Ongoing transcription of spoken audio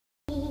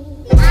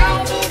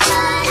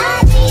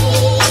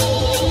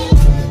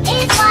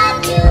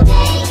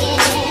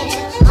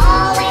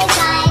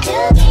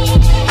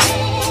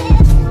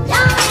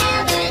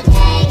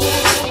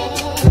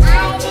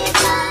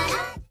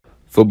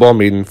Football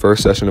meeting,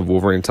 first session of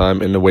Wolverine time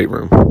in the weight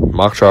room.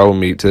 Mock trial will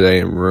meet today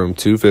in room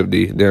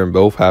 250 during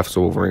both halves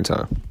of Wolverine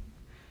time.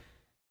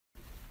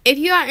 If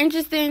you are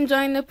interested in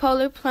joining the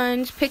Polar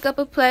Plunge, pick up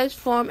a pledge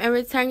form and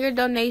return your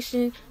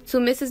donation to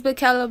Mrs.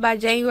 Bacella by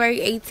January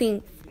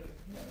 18th.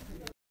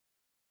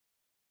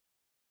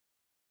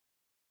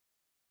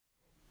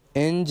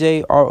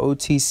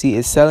 NJROTC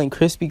is selling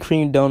Krispy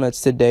Kreme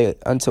donuts today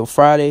until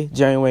Friday,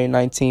 January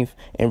 19th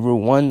in Route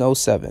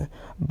 107.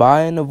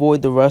 Buy and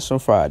avoid the rush on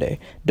Friday.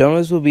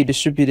 Donuts will be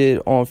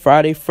distributed on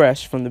Friday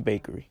fresh from the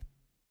bakery.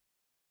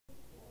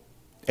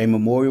 A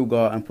memorial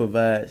garden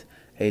provides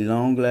a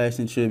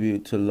long-lasting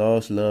tribute to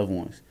lost loved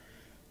ones.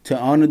 To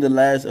honor the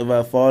last of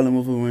our fallen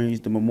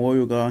Wolverines, the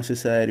Memorial Garden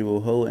Society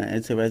will hold an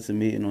interesting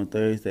meeting on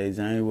Thursday,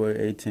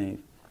 January 18th,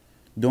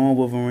 during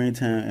Wolverine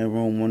Town in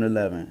room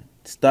 111.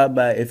 Stop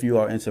by if you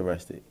are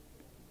interested.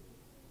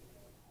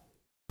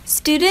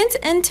 Students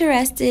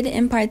interested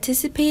in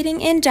participating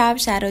in Job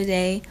Shadow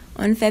Day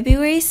on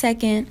February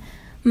 2nd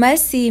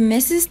must see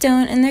Mrs.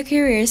 Stone in the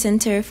Career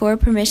Center for a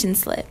permission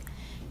slip.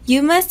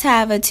 You must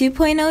have a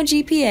 2.0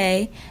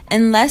 GPA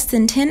and less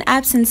than 10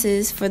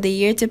 absences for the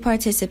year to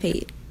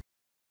participate.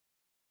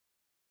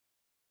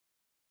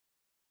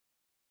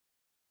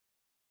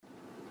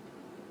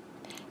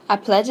 I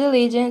pledge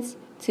allegiance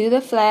to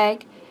the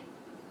flag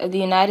of the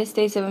United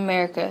States of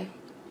America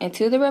and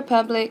to the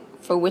republic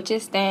for which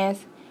it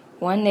stands,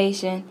 one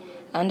nation,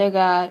 under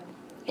God,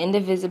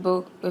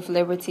 indivisible, with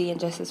liberty and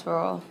justice for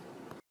all.